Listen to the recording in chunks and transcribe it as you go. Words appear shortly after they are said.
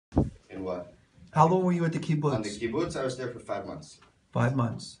in what? How long were you at the On the kibbutz? kibbutz, I was there for 5 months. 5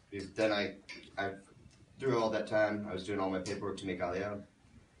 months. Then through all that time, I was doing all my paperwork to make Aliyah.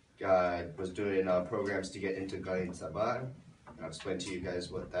 I was doing programs to get into Gain Sabah. I'll explain to you guys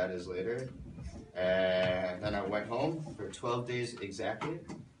what that is later. And then I went home for 12 days exactly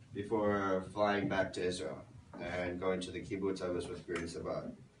before flying back to Israel and going to the kibbutz I was with Gain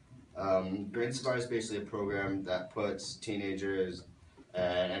Sabah. Gain Sabah is basically a program that puts teenagers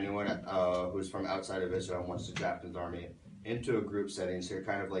and anyone who's from outside of Israel and wants to draft in the army into a group setting, so you're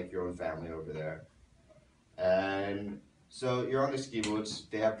kind of like your own family over there. And so you're on this kibbutz.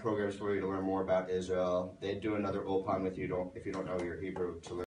 They have programs for you to learn more about Israel. They do another Ulpan with you if you don't know your Hebrew to learn